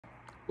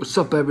What's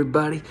up,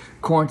 everybody?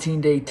 Quarantine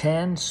day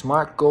 10,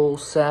 SMART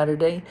goals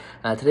Saturday.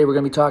 Today we're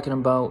going to be talking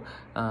about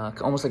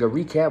almost like a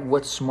recap of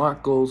what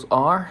SMART goals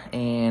are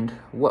and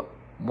what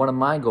one of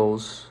my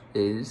goals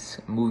is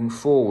moving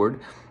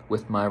forward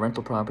with my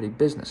rental property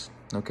business.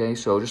 Okay,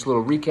 so just a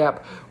little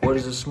recap. What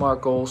is a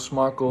SMART goal?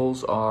 SMART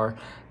goals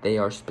they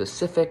are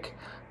specific,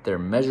 they're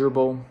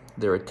measurable,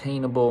 they're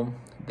attainable,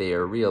 they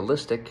are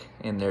realistic,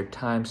 and they're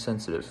time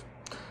sensitive.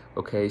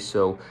 Okay,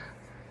 so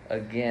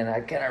again,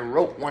 I kind of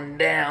wrote one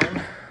down.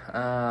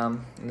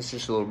 This is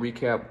just a little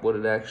recap what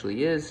it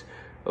actually is,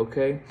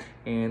 okay?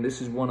 And this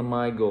is one of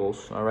my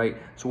goals, all right?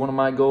 So one of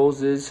my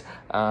goals is,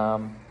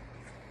 once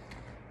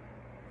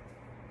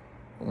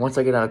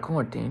I get out of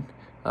quarantine,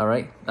 all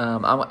right,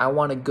 I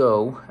want to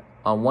go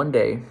on one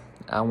day.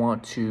 I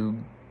want to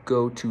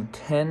go to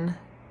 10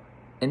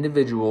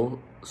 individual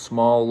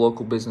small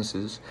local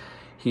businesses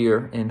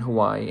here in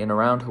Hawaii and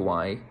around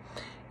Hawaii,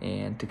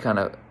 and to kind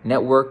of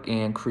network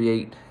and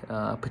create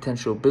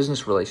potential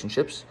business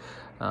relationships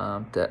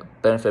that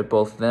benefit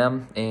both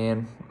them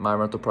and my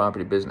rental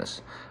property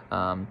business.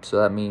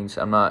 So that means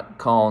I'm not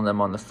calling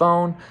them on the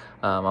phone,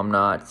 I'm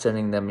not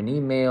sending them an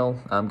email,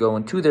 I'm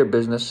going to their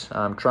business,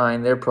 I'm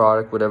trying their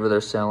product, whatever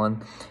they're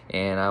selling,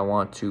 and I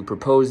want to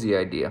propose the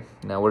idea.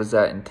 Now, what does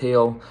that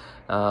entail?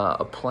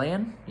 A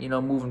plan,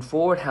 moving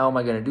forward. How am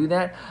I going to do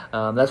that?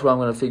 That's what I'm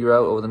going to figure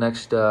out over the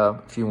next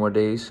few more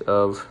days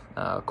of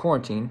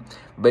quarantine.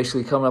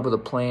 Basically, coming up with a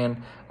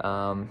plan.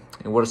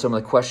 And what are some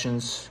of the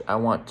questions I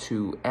want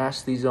to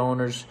ask these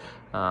owners?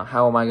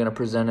 How am I going to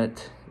present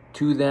it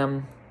to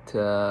them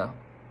to,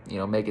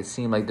 make it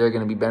seem like they're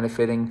going to be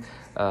benefiting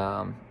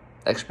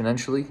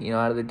exponentially,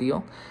 out of the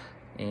deal,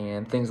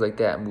 and things like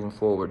that moving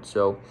forward.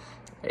 So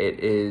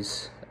it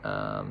is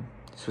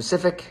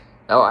specific.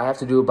 Oh, I have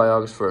to do it by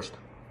August 1st.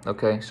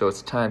 Okay, so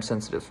it's time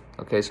sensitive.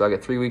 Okay, so I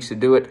got 3 weeks to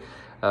do it,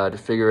 to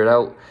figure it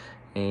out,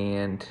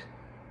 and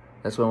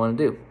that's what I want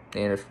to do.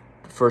 And if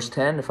the first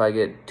 10, if I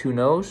get 2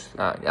 no's,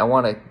 I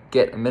want to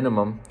get a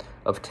minimum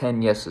of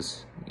 10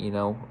 yeses.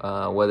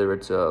 Whether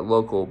it's a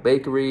local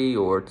bakery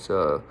or it's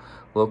a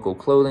local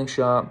clothing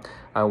shop,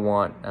 I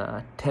want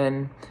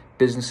 10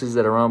 businesses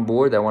that are on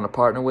board that want to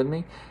partner with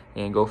me,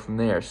 and go from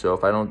there. So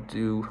if I got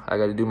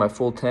to do my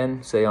full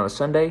 10, say on a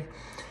Sunday.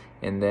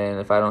 And then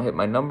if I don't hit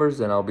my numbers,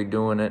 then I'll be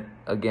doing it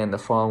again the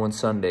following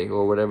Sunday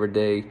or whatever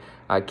day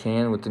I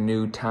can with the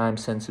new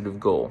time-sensitive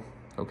goal,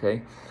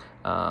 okay?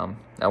 I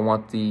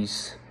want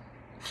these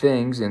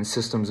things and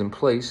systems in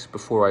place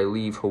before I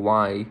leave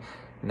Hawaii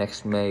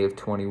next May of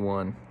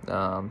 21.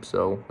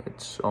 So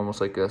it's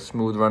almost like a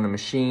smooth-running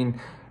machine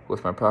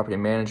with my property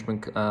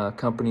management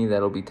company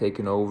that'll be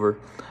taking over,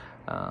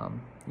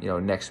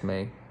 next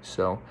May.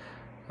 So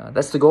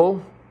that's the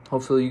goal.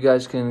 Hopefully you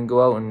guys can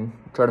go out and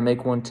try to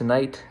make one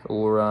tonight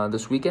or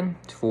this weekend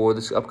for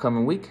this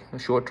upcoming week, a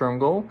short-term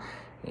goal,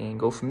 and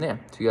go from there.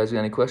 If you guys got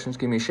any questions,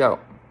 give me a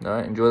shout. All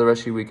right, enjoy the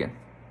rest of your weekend.